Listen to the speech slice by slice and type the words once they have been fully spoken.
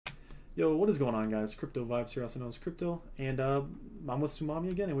Yo, what is going on, guys? Crypto Vibes here, also known as Crypto, and I'm with Tsumami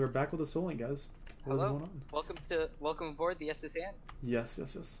again, and we're back with a Soul Link, guys. What is Hello. going on? Welcome aboard the SSN. Yes,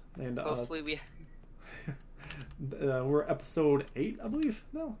 yes, yes. And Hopefully we we're episode 8, I believe.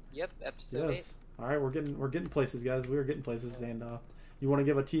 No. Yep, episode 8. Yes. All right, we're getting places, guys. We are getting places, Uh, and you want to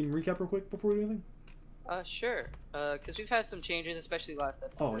give a team recap real quick before we do anything? sure. Cuz we've had some changes especially last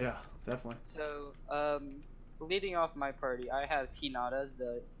Oh episode. yeah, definitely. So, leading off my party, I have Hinata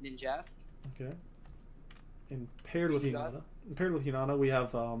the Ninjask. Okay. And Who you got? paired with Hinata, we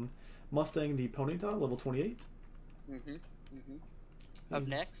have Mustang the Ponyta, level 28. Mhm. Mhm. Up And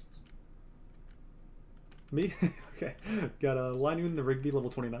next. me, okay, got a Linun the Rigby, level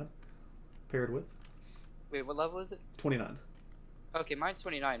 29, paired with Wait, what level is it? 29. Okay, mine's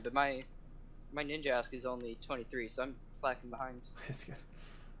 29, but my Ninjask is only 23, so I'm slacking behind. That's good.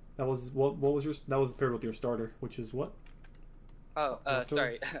 That was what was your that was paired with your starter, which is what? Oh, October?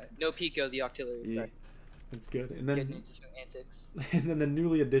 sorry. No Pico the Auxiliary, Yeah, sorry. that's good. And Getting then into some antics. and then the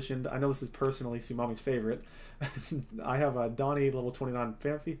newly editioned, I know this is personally Sumami's favorite. I have a Donnie level 29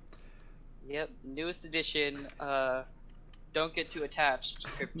 Phanpy. Yep, newest edition. Don't get too attached,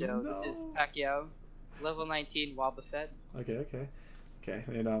 crypto. This is No. Pacquiao, level 19 Wobbuffet. Okay.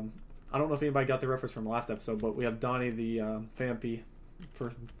 And I don't know if anybody got the reference from last episode, but we have Donnie the Phanpy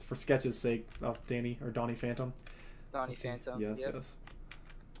for sketches' sake of Danny or Donnie Phantom. Donnie Okay. Phantom. Yes, Yep, yes.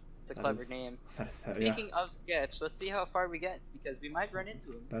 it's a That clever is name. that is yeah. Speaking of sketch, let's see how far we get because we might run into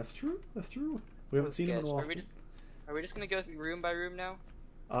him. That's true. That's true. We haven't With seen him in sketch, a while. are we just gonna go through room by room now?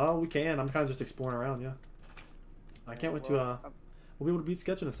 We can. I'm kind of just exploring around. Yeah. I can't wait to Well, we'll be able to beat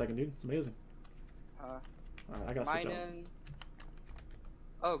Sketch in a second, dude. It's amazing. uh, All right, I gotta switch mine out. and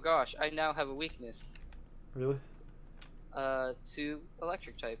oh gosh, I now have a weakness. Really? To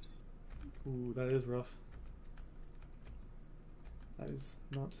electric types, Ooh, that is rough. That is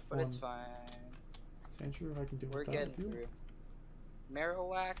not but fun. it's fine. Sandshrew, I can deal We're with that getting with you. through.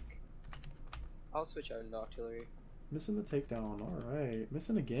 Marowak. I'll switch out into artillery. Missing the takedown. All right,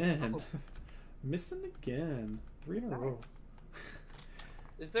 missing again. Oh, Missing again. 3 in a row. nice.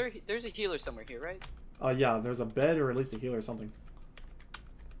 There's a healer somewhere here, right? Yeah, there's a bed or at least a healer or something.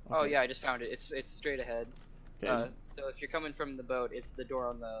 Oh Okay. yeah, I just found it. It's straight ahead. Okay. So if you're coming from the boat, it's the door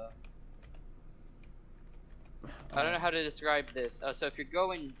on the. I don't know how to describe this. So if you're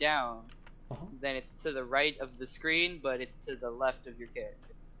going down, Uh-huh. then it's to the right of the screen, but it's to the left of your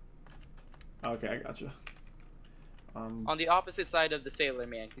character. Okay, I gotcha. On the opposite side of the sailor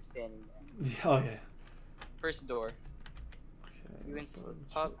man who's standing there. Oh yeah. First door. Okay. You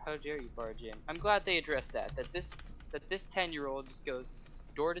how dare you barge in? I'm glad they addressed that. That this 10-year-old just goes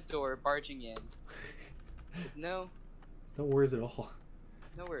door to door barging in. No, No worries at all.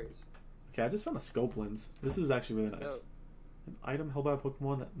 no worries. Okay, I just found a scope lens. This is actually really nice. Dope. An item held by a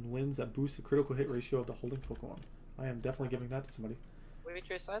Pokemon that lens that boosts the critical hit ratio of the holding Pokemon. I am definitely giving that to somebody.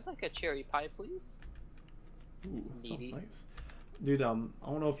 Waitress, I'd like a cherry pie, please. Ooh, Needy. sounds nice. Dude, I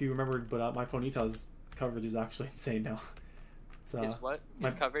don't know if you remembered, but my Ponyta's coverage is actually insane now. It's His what?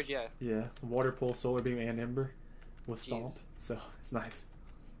 His coverage? Yeah. yeah, Water Pulse, Solar Beam, and Ember with Stomp. Jeez. So it's nice.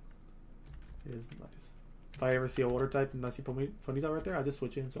 It is nice. If I ever see a water type and I see Ponyta right there, I just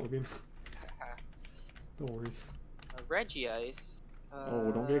switch in Solar Beam. No worries. Regice.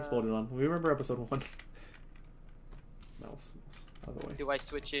 Oh, don't get exploded on. We remember episode 1. Mouse. Out of the way. Do I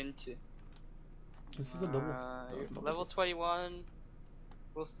switch into? This is a double. You're No, level 21.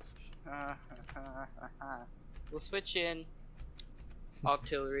 We'll we'll switch in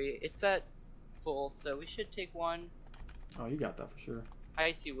artillery. It's at full, so we should take one. Oh, you got that for sure.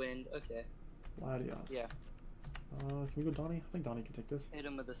 Icy wind. Okay. Latios. Yeah. Can we go Donnie? I think Donnie can take this. Hit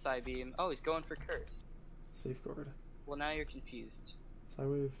him with the Psy beam. Oh, he's going for curse. Safeguard. Well, now you're confused,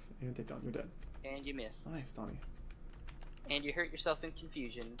 Psywave and take down. You're dead. and you missed, Nice, Donnie. and you hurt yourself in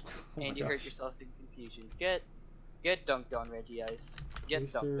confusion, Oh and my you hurt gosh. yourself in confusion. Get dunked on, Reggie Ice. Get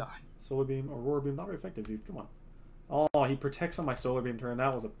Booster, dunked on. Solar Beam, Aurora Beam. Not very effective, dude. Come on. Oh, he protects on my Solar Beam turn.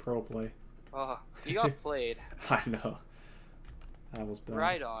 That was a pro play. Oh, you got played. I know. That was bad.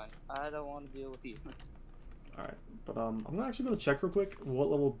 Right on. I don't want to deal with you. Alright, but I'm actually gonna check real quick what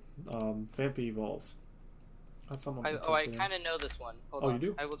level Vampy evolves. That's something I'm I interested in. kind of know this one. Hold Oh, on. you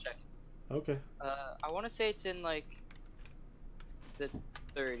do? I will check. Okay. I want to say it's in like the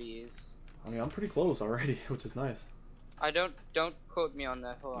 30s. I mean, I'm pretty close already, which is nice. I don't quote me on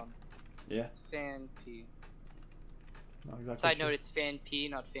that. Hold on. Yeah. Fan P. Not exactly Side sure. note: it's Fan P,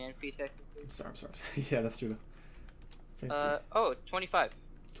 not Fan P technically. I'm sorry. Yeah, that's true though. Vampy. Oh, 25.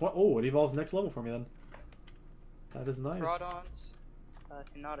 Oh, it evolves next level for me then. That is nice. Groudons.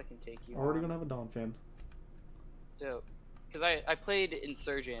 Hinata can take you. Already on. gonna have a Dawn fan. Dope. because I played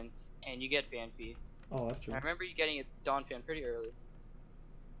Insurgents, and you get fan feed. Oh, that's true. And I remember you getting a Dawn fan pretty early.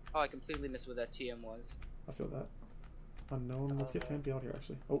 Oh, I completely missed what that TM was. I feel that. Unknown. Let's get Fampy out here,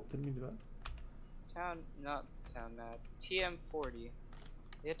 actually. Oh, didn't mean to do that. Not town map. TM40.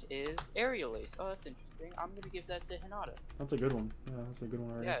 It is Aerial Ace. Oh, that's interesting. I'm gonna give that to Hinata. That's a good one. Yeah, that's a good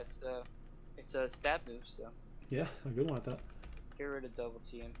one already. Yeah, it's a stab move, so. Yeah, a good one at that. Get rid of double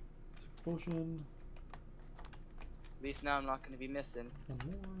team. Potion. At least now I'm not gonna be missing. One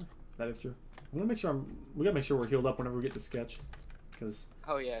more. That is true. I'm gonna make sure we gotta make sure we're healed up whenever we get to sketch, because.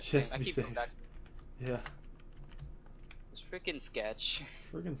 Oh yeah, just I to be keep safe. going back. Yeah. This freaking sketch.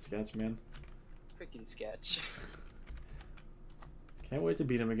 Friggin' sketch, man. Freaking sketch. Can't wait to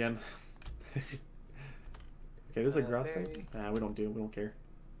beat him again. Okay, this is a grass very- thing. Nah, we don't care.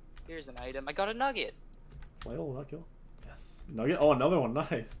 Here's an item. I got a nugget. Flail, will that kill? Yes. Nugget. Oh, another one.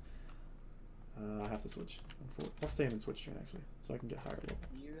 Nice. I have to switch. I'll stay in and switch train actually, so I can get higher level.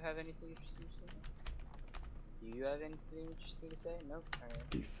 Do you have anything interesting to say? Do you have anything interesting to say? Nope. Alright.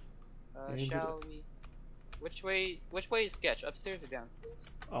 Beef. Shall we? Which way is sketch? Upstairs or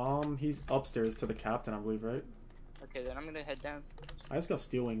downstairs? He's upstairs to the captain, I believe, right? Okay, then I'm gonna head downstairs. I just got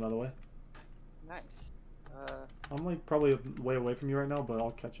steel wing, by the way. Nice. I'm like probably way away from you right now, but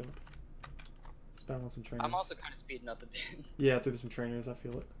I'll catch up. Just balance some trainers. I'm also kind of speeding up a bit. Yeah, through some trainers, I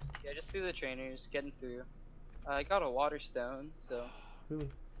feel it. Yeah, just through the trainers, getting through. I got a water stone, so Really?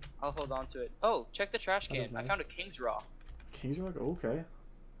 I'll hold on to it. Oh, check the trash That can. is nice. I found a King's Raw. Kings Rock? Okay.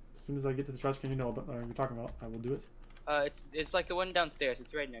 As soon as I get to the trash can you know about you're talking about, I will do it. It's like the one downstairs.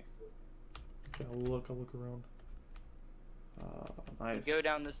 It's right next to it. Okay, I'll look around. Nice. You go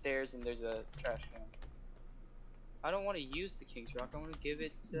down the stairs and there's a trash can. I don't want to use the King's Rock. I want to give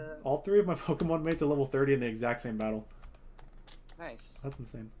it. All three of my Pokemon mates are level 30 in the exact same battle. Nice. That's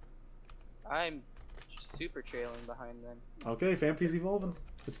insane. I'm super trailing behind them. Okay, Fampy's evolving.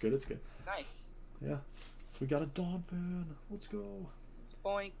 It's good, it's good. Nice. Yeah. So we got a Donphan. Let's go. It's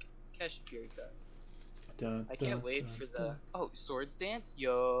boink. Catch a Fury card. Dun, I can't dun, wait dun, for the. dun. Oh, Swords Dance?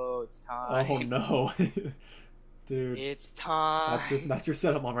 Yo, it's time. Oh no. Dude. It's time. That's your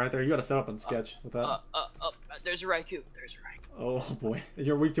setup on right there. You got to set up and sketch with that. There's a Raikou. There's a Raikou. Oh boy.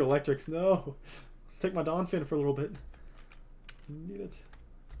 You're weak to electrics. No. Take my Donphan for a little bit. Need it.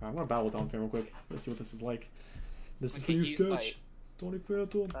 Alright, I'm gonna battle with Donphan real quick. Let's see what this is like. This is for you, sketch. Donny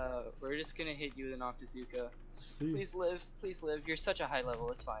Phantom. We're just gonna hit you with an Octazooka. See. Please live. Please live. You're such a high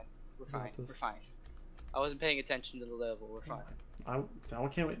level. It's fine. We're Got fine. this. We're fine. I wasn't paying attention to the level. We're fine. I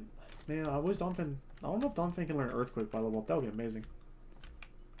can't wait. Man, I wish Donphan. I don't know if Donphan can learn Earthquake by level up. That would be amazing.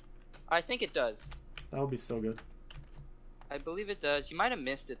 I think it does. That would be so good. I believe it does. You might have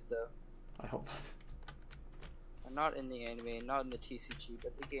missed it though. I hope not. Not in the anime, not in the TCG,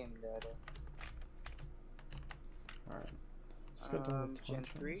 but the game data. Alright. Just got done with Gen Taunt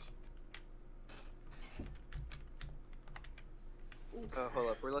 3? Charms. Oh,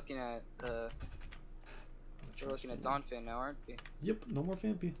 hold up. We're looking at Donphan now, aren't we? Yep, no more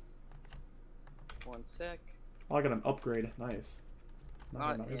Fampy. One sec. Oh, I got an upgrade. Nice.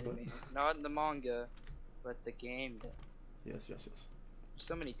 Not good, anime, not in the manga, but the game data. Yes.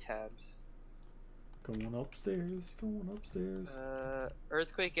 So many tabs. Going upstairs.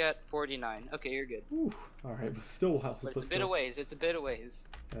 Earthquake at 49. Okay, you're good. Ooh. Alright, but still wow. But it's a bit of ways. It's a bit of ways.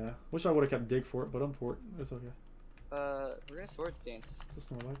 Yeah. Wish I would have kept Dig for it, but I'm for it. It's okay. We're gonna Swords Dance. It's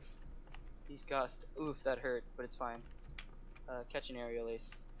a Snorlax. He's Gust. Oof, that hurt, but it's fine. Catch an Aerial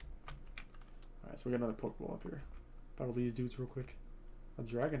Ace. Alright, so we got another Pokeball up here. Battle these dudes real quick. A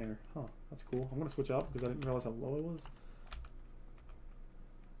Dragonair. Huh, that's cool. I'm gonna switch out because I didn't realize how low it was.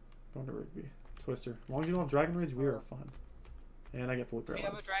 Going to Rigby. Twister. As long as you don't have Dragon Rage, we are fine. And I get fully Do we have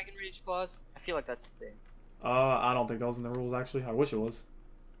a paralyzed. Dragon Rage clause? I feel like that's the thing. I don't think that was in the rules actually. I wish it was.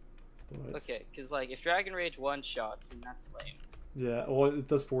 But Okay, because like if Dragon Rage one shots, then that's lame. yeah, well it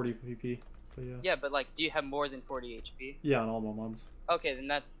does 40 PP. But yeah. Yeah, but like, do you have more than 40 HP? Yeah, on all my mons. Okay,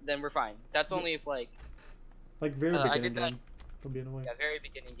 then we're fine. That's only if like Like very I beginning did that- game. Would be annoying. yeah, very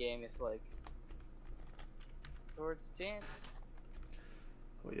beginning game if like Swords Dance.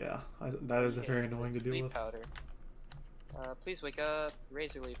 Oh yeah, that is a very annoying to deal Sleep with. powder. Please wake up.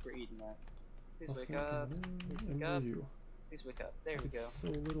 Razor Leaf, we're eating that. Please wake up. And up. you. Please wake up. There we It's go.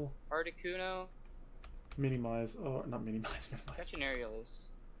 so little. Articuno. Minimize. Oh, not minimize. Catch an Aerial Ace.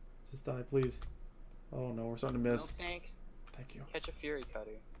 Just die, please. Oh no, we're starting to miss. Milk Tank. Thank you. Catch a Fury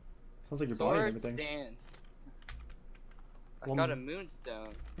Cutter. Sounds like you're buying Swords everything. Dance. I got a Lum-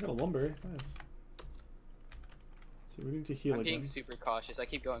 Moonstone. I got a Lumberry. Nice. So we need to heal I'm again. being super cautious. I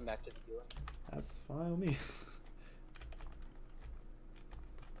keep going back to the healer. That's fine with me.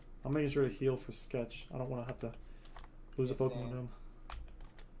 I'm making sure to heal for sketch. I don't want to have to Lose a Insane. Pokemon to him.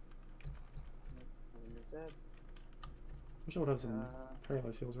 That? Wish I would have some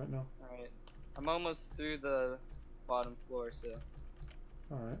paralyzed heals right now. Alright. I'm almost through the bottom floor, so.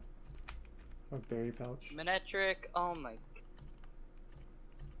 Alright. A berry pouch. Manetric, oh my.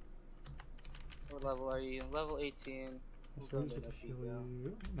 What level are you? Level 18. So I use it to heal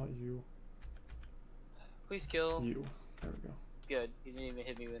you. Not you. Please kill. You. There we go. Good. He didn't even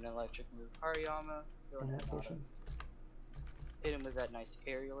hit me with an electric move. Hariyama. One more potion. Hit him with that nice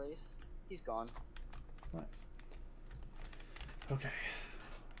aerial ace. He's gone. Nice. Okay.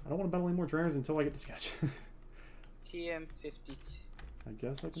 I don't want to battle any more trainers until I get the sketch. TM52. I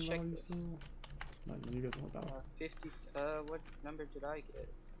guess I can battle you still. Not you guys want to battle. 50. What number did I get?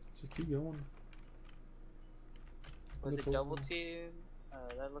 Let's just keep going. Was it double team?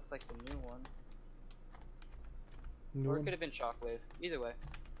 That looks like the new one. Or it could have been Shockwave. Either way.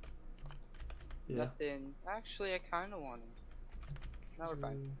 Yeah. Nothing. Actually, I kind of want it. Now we're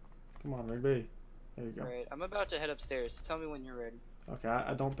fine. Come on, Rigby. There you go. Alright, I'm about to head upstairs. Tell me when you're ready. Okay,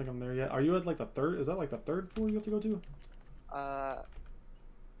 I don't think I'm there yet. Are you at like the third? Is that like the third floor you have to go to?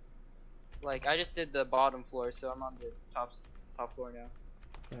 Like I just did the bottom floor, so I'm on the top floor now.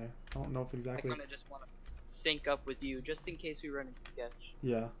 Okay, I don't know if exactly. I kind of just want to sync up with you, just in case we run into sketch.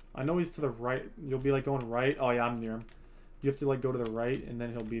 Yeah, I know he's to the right. You'll be like going right. Oh yeah, I'm near him. You have to like go to the right, and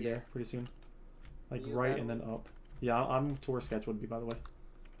then he'll be there pretty soon. Like right and then up. Yeah, I'm to where sketch would be, by the way.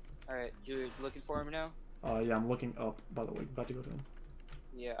 Alright, you're looking for him now? Yeah, I'm looking up, by the way. About to go to him.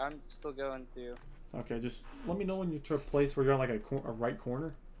 Yeah, I'm still going through. Okay, just let me know when you're to a place where you're on like a right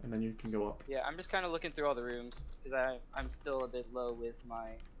corner, and then you can go up. Yeah, I'm just kind of looking through all the rooms, because I'm still a bit low with my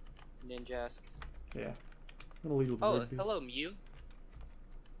Ninjask. Yeah. I'm gonna lead with Rigby. Hello, Mew.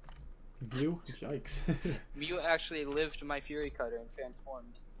 Mew? Yikes. Mew actually lived my Fury Cutter and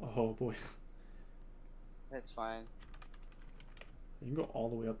transformed. Oh boy. That's fine. You can go all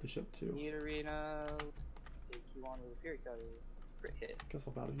the way up the ship too. Need Arena. Take you on with a Fury Cutter. Great hit. Guess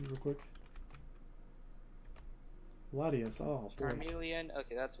I'll battle you real quick. Latias, oh boy. Charmeleon.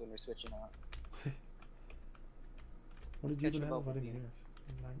 Okay, that's when we're switching out. What did you even have? I didn't hear.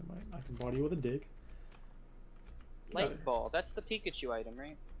 Magnemite. I can body you with a dig. Light Ball. That's the Pikachu item,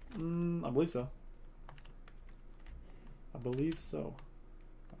 right? I believe so. I believe so.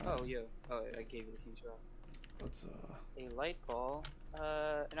 Oh, yo. Oh, I gave you the King's Rock. Let's A Light Ball.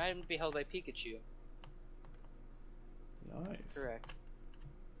 An item to be held by Pikachu. Nice. Correct.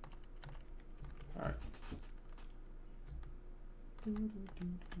 Alright.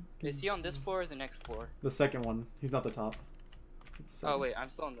 Is he on this floor or the next floor? The second one. He's not the top. Oh wait, I'm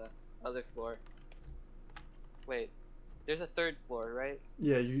still on the other floor. Wait, there's a third floor, right?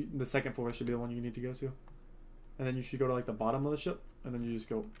 Yeah, the second floor should be the one you need to go to. And then you should go to like the bottom of the ship, and then you just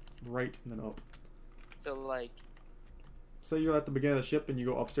go right and then up. So like... Say you're at the beginning of the ship and you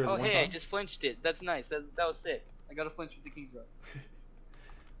go upstairs Oh one hey, time. I just flinched it. That's nice. That was sick. I got a flinch with the King's Rock.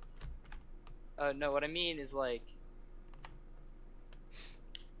 No, what I mean is like...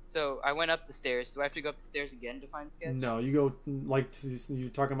 So, I went up the stairs. Do I have to go up the stairs again to find sketch? No, you go, like, you're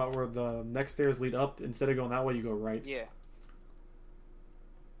talking about where the next stairs lead up. Instead of going that way, you go right. Yeah.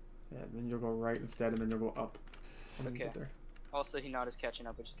 Yeah, then you'll go right instead, and then you'll go up. Okay. Get there. Also, Hinata's catching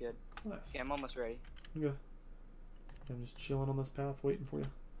up, which is good. Nice. Okay, I'm almost ready. Okay. I'm just chilling on this path, waiting for you.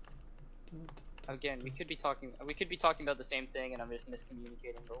 Again, we could be talking about the same thing, and I'm just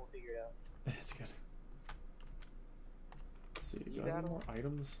miscommunicating, but we'll figure it out. It's good. Let's see, You do I have any battle? more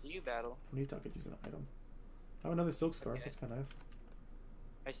items? You battle. Ponyta could use an item. I have another silk scarf, Okay. that's kinda nice.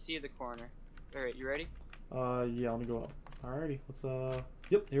 I see the corner. Alright, you ready? Yeah, let me go up. Alrighty, let's,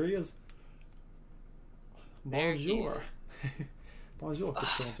 yep, here he is. There he Bonjour. Bonjour,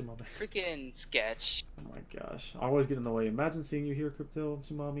 Crypto and Tsumami. Freaking sketch. Oh my gosh, I always get in the way. Imagine seeing you here, Crypto and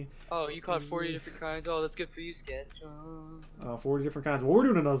Tsumami. Oh, you caught 40 different kinds. Oh, that's good for you, sketch. 40 different kinds. Well, we're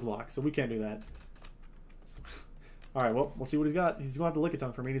doing a Nuzlocke, so we can't do that. Alright, well, we'll see what he's got. He's going to have the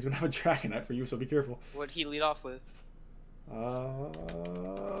Lickitung for me, and he's going to have a Dragonite for you, so be careful. What'd he lead off with?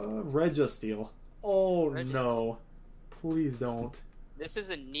 Registeel. Oh, Registeel. no. Please don't. This is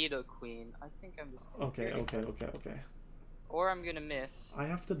a Nidoqueen. I think I'm just gonna Okay. Or I'm gonna miss. I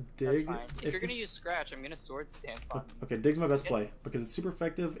have to That's dig. fine. If you're gonna use Scratch, I'm gonna Sword Stance on you. Okay, dig's my best play, because it's super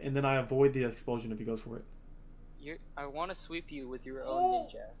effective, and then I avoid the explosion if he goes for it. I want to sweep you with your own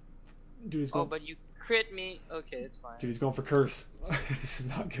Ninjas. Dude, he's going... Oh, but you crit me. Okay, it's fine. Dude, he's going for Curse. This is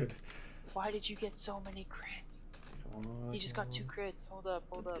not good. Why did you get so many crits? He just got 2 crits. Hold up.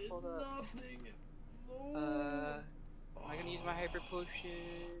 Nothing. Am I gonna use my Hyper Potion?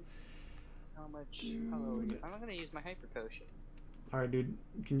 How much? How low are you? I'm not gonna use my Hyper Potion. Alright, dude.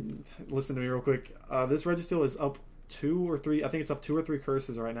 Can you listen to me real quick? This Registeel is up 2 or 3. I think it's up 2 or 3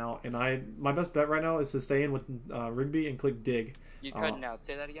 curses right now. And my best bet right now is to stay in with Rigby and click dig. You're cutting out.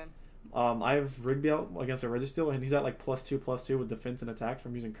 Say that again. I have Rigby out against a Registeel, and he's at like +2/+2 with defense and attack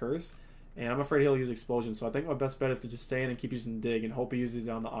from using curse. And I'm afraid he'll use explosion. So I think my best bet is to just stay in and keep using dig and hope he uses it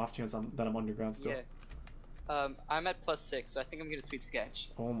on the off chance that I'm underground still. Yeah. I'm at +6, so I think I'm gonna sweep sketch.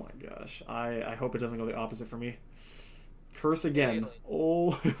 Oh my gosh. I hope it doesn't go the opposite for me. Curse again. Really?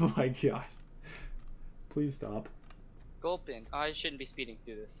 Oh my gosh. Please stop. Gulpin. I shouldn't be speeding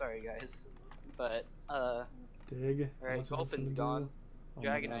through this. Sorry, guys. But dig. Alright, Gulpin's gone. Oh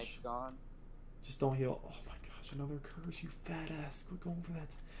Dragonite's gone. Just don't heal. Oh my gosh, another curse, you fat ass. Quit going for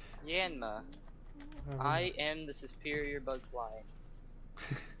that. Yanma. I am the superior bug fly.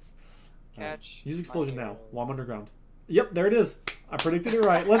 Catch. Use explosion now arrows. while I'm underground. Yep, there it is. I predicted it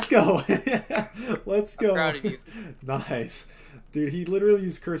right. Let's go. Let's go. I'm proud of you. Nice. Dude, he literally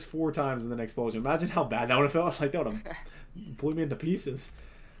used curse 4 times in the next explosion. Imagine how bad that would have felt. Like, that would have blew me into pieces.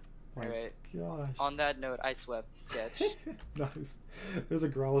 Alright. Gosh. On that note, I swept sketch. Nice. There's a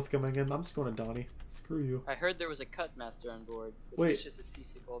Growlithe coming in. I'm just going to Donnie. Screw you. I heard there was a cut master on board, but Wait. he's just a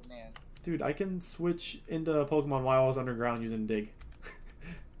seasick old man. Dude, I can switch into Pokemon while I was underground using dig.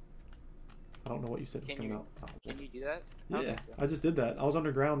 I don't know what you said was coming out. Oh. Can you do that? Yeah, So. I just did that. I was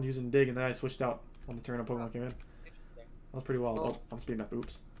underground using dig, and then I switched out on the turn a Pokemon came in. Interesting. That was pretty wild. Well, oh, I'm speeding up.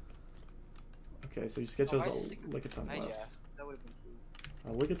 Oops. Okay, so you sketch has a Lickitung left. Yes, that would have been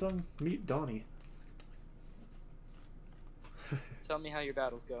cool. A Lickitung? Meet Donnie. Tell me how your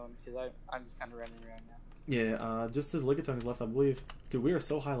battle's going, because I'm just kind of running around now. Yeah, just his Lickitung is left, I believe. Dude, we are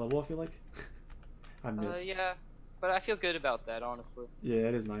so high level, I feel like. I missed. Yeah, but I feel good about that, honestly. Yeah,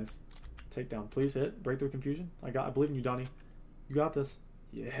 it is nice. Takedown, please hit. Breakthrough confusion. I believe in you, Donnie. You got this.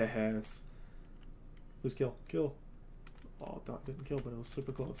 Yes. Please kill. Kill. Oh, didn't kill, but it was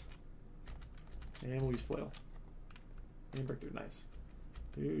super close. And we'll use flail. And breakthrough, nice.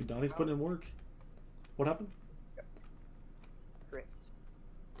 Dude, Donnie's putting in work. What happened? Great.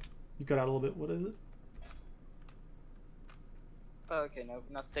 You cut out a little bit. What is it? Okay, no,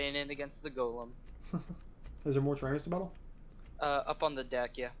 not staying in against the golem. Is there more trainers to battle? Up on the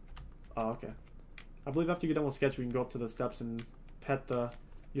deck, yeah. Oh, okay. I believe after you get done with sketch, we can go up to the steps and pet the.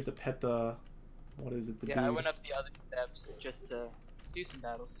 You have to pet the. What is it? The yeah, dude. I went up the other steps just to do some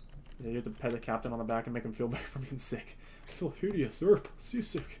battles. Yeah, you have to pet the captain on the back and make him feel better for being sick. Feel hideous, herp,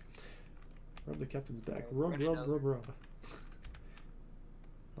 seasick. Rub the captain's back. Rub, rub, rub, rub.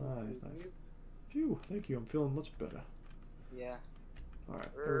 Nice, nice. Phew, thank you. I'm feeling much better. Yeah.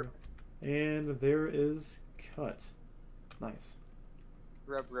 Alright, there we go. And there is cut. Nice.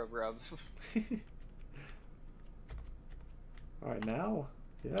 Rub, rub, rub. Alright, now,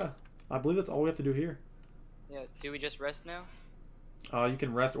 yeah. I believe that's all we have to do here. Yeah, do we just rest now? You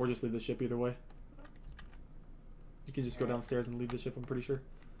can rest or just leave the ship either way. You can just go downstairs and leave the ship, I'm pretty sure.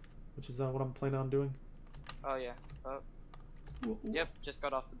 Which is what I'm planning on doing. Oh, yeah. Oh. Whoa, whoa. Yep, just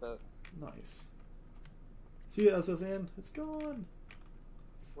got off the boat. Nice. See ya, SSN. It's gone.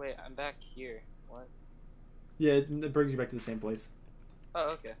 Wait, I'm back here. What? Yeah, it brings you back to the same place. Oh,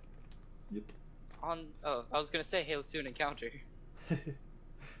 okay. Yep. Oh, I was gonna say, hey, let's do an encounter.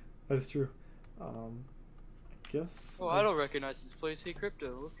 That is true. I guess. Oh, I don't recognize this place. Hey,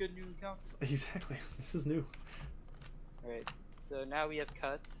 Crypto, let's get a new encounter. Exactly. This is new. Alright, so now we have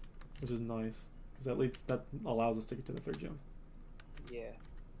cuts. Which is nice. Because at least that allows us to get to the 3rd gym. Yeah.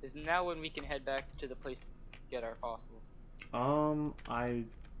 Is now when we can head back to the place to get our fossil. I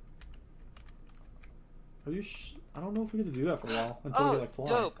don't know if we get to do that for a while until we get like fly.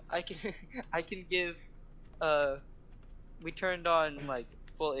 Dope! I can give we turned on like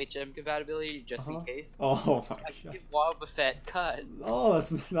full HM compatibility just in case. Oh So my I can god. give Wobbuffet cut. Oh,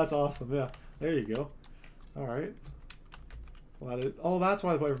 that's awesome. Yeah. There you go. All right. Well, that's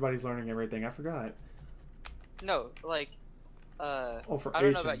why everybody's learning everything. I forgot. No, like Oh, for I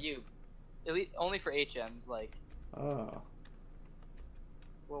don't know HM. about you. At least only for HMs, like Oh,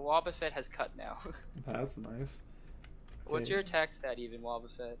 well Wobbuffet has cut now. that's nice. What's Okay. your attack stat even,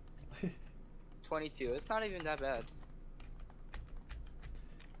 Wobbuffet? 22. It's not even that bad.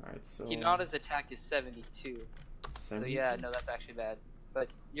 Alright, so. Hinata's attack is 72. So yeah, no, that's actually bad. But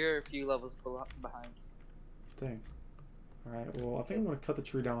you're a few levels behind. Dang. Alright, well, I think I'm gonna cut the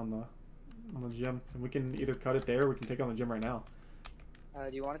tree down on the gym, and we can either cut it there, or we can take on the gym right now.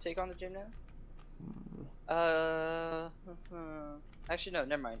 Do you want to take on the gym now? Actually, no,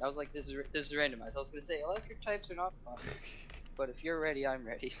 never mind. I was like, this is randomized. I was gonna say electric types are not fun, but if you're ready, I'm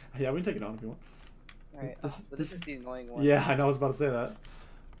ready. Yeah, we can take it on if you want. Alright, This- but this is the annoying one. Yeah, I know. I was about to say that.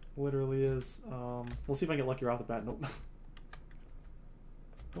 Literally is. We'll see if I can get lucky off the bat. Nope.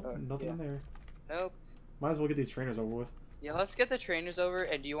 Nope, Oh, nothing yeah. in there. Nope. Might as well get these trainers over with. Yeah, let's get the trainers over.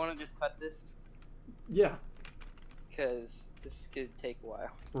 And do you want to just cut this? Yeah. Because this could take a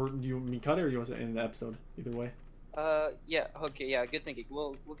while. Or do you want me cut it, or you want to end the episode? Either way. Yeah. Okay. Yeah. Good thinking.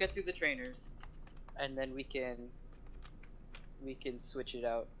 We'll get through the trainers, and then we can switch it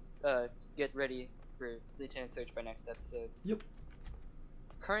out. Get ready for Lieutenant Search by next episode. Yep.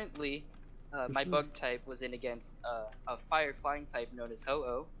 Currently, my bug type was in against a fire flying type known as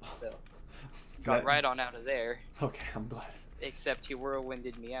Ho-Oh, so got right on out of there. Okay, I'm glad. Except he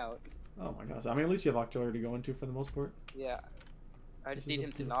whirlwinded me out. Oh my gosh. I mean, at least you have artillery to go into for the most part. Yeah. I just need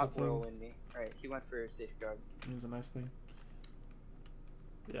him to not whirlwind me. Alright, he went for a safeguard. It was a nice thing.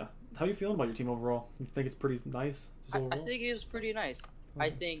 Yeah. How you feeling about your team overall? You think it's pretty nice? I think it was pretty nice. I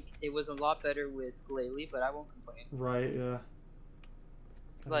think it was a lot better with Glalie, but I won't complain. Right, yeah.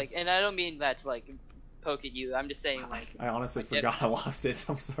 Like, and I don't mean that to, like, poke at you. I'm just saying, like... I honestly forgot I lost it.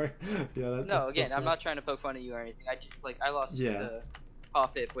 I'm sorry. Yeah. No, again, I'm not trying to poke fun at you or anything. I lost the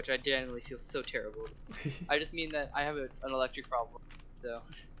pop-it, which I genuinely feel so terrible. I just mean that I have an electric problem, so...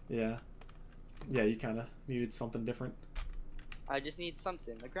 Yeah. Yeah, you kind of needed something different. I just need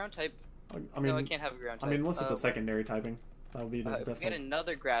something. A ground type... I mean, no, I can't have a ground type. I mean, unless it's a secondary typing. That would be the best. If we get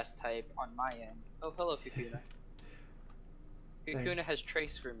another grass type on my end... Oh, hello, Kakuna. Kakuna has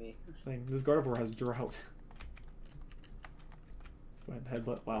trace for me. This Gardevoir has drought. Let's go ahead and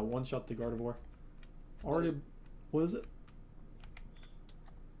headbutt. Wow, one shot the Gardevoir. Already, what is it?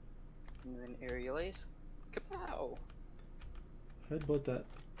 And then Aerial Ace. Kapow! Headbutt that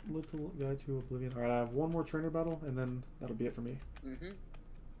little guy to oblivion. Alright, I have one more trainer battle, and then that'll be it for me. Mm-hmm.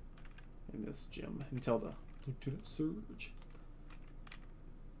 In this gym. Until the Lieutenant Surge.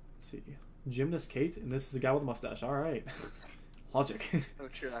 Let's see. Gymnast Kate, and this is a guy with a mustache. Alright. Logic. Oh,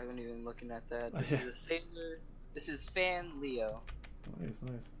 true. I wasn't even looking at that. This is a Sailor. This is Fan Leo. Nice,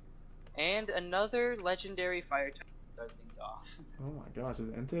 nice. And another legendary fire type to start things off. Oh my gosh, is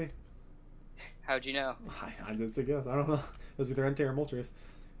it Entei? How'd you know? I just a guess. I don't know. It was either Entei or Moltres.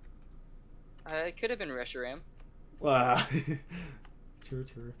 It could have been Reshiram.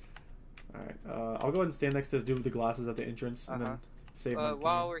 True. Alright, I'll go ahead and stand next to this dude with the glasses at the entrance and then save my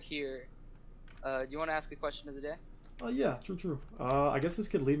while we're here, do you want to ask a question of the day? Yeah, true. I guess this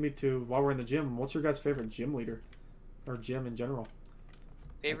could lead me to, while we're in the gym, what's your guys' favorite gym leader? Or gym in general?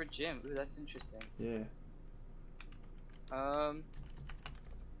 Favorite gym? Ooh, that's interesting. Yeah.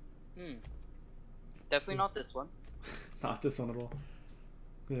 Definitely not this one. Not this one at all.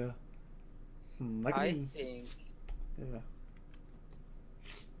 Yeah. I think... Yeah.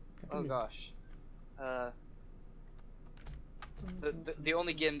 Oh gosh. The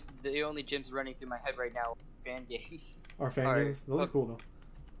only gyms running through my head right now are fan games. Our fan games? Those are cool though.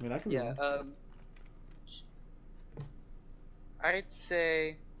 I mean, that could be one. I'd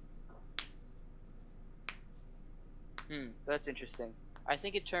say... that's interesting. I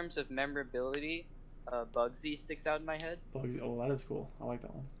think in terms of memorability, Bugsy sticks out in my head. Bugsy, oh, that is cool. I like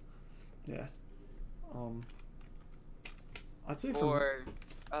that one. Yeah. I'd say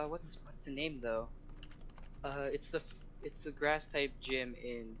what's the name though? It's the grass type gym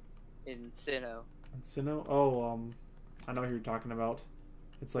in Sinnoh. In Sinnoh? Oh, I know who you're talking about.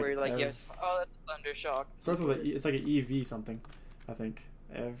 It's like where like yes, oh, that's a Thunder Shock. Starts with it's like an EV something, I think.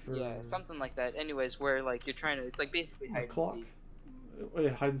 Yeah, something like that. Anyways, where like you're trying to, it's like basically hide and seek. Wait,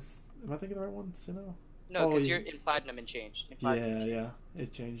 am I thinking the right one? Sinnoh? No, because you're in Platinum and changed. Yeah,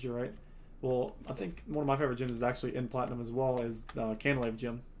 it's changed. You're right. Well, I think one of my favorite gyms is actually in Platinum as well, is the Canalave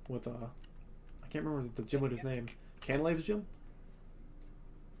gym with I can't remember the gym leader's name. Canalave's gym?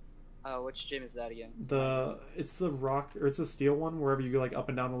 Which gym is that again? It's the rock, or it's the steel one, wherever you go like up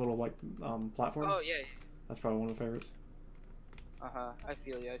and down the little like platforms. Oh yeah. That's probably one of the favorites. I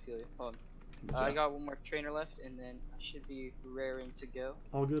feel you. Hold on. I got one more trainer left, and then I should be raring to go.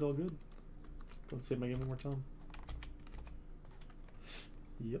 All good. Go and save my game one more time.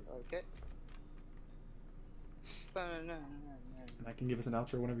 Yep. Okay. And I can give us an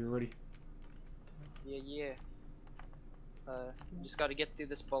outro whenever you're ready. Yeah. Just got to get through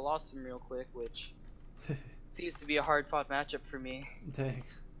this Blossom real quick, which seems to be a hard-fought matchup for me. Dang.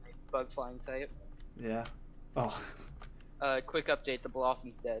 Bug flying type. Yeah. Oh. Quick update: the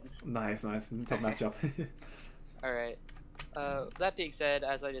Blossom's dead. Nice. Tough matchup. All right. That being said,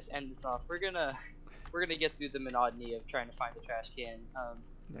 as I just end this off, we're gonna get through the monotony of trying to find the trash can.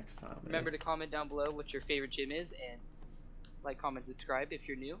 Next time. Remember to comment down below what your favorite gym is, and like, comment, subscribe if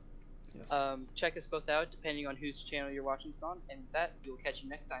you're new. Yes. Check us both out depending on whose channel you're watching this on, and that we will catch you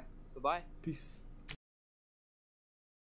next time. Bye-bye. Peace.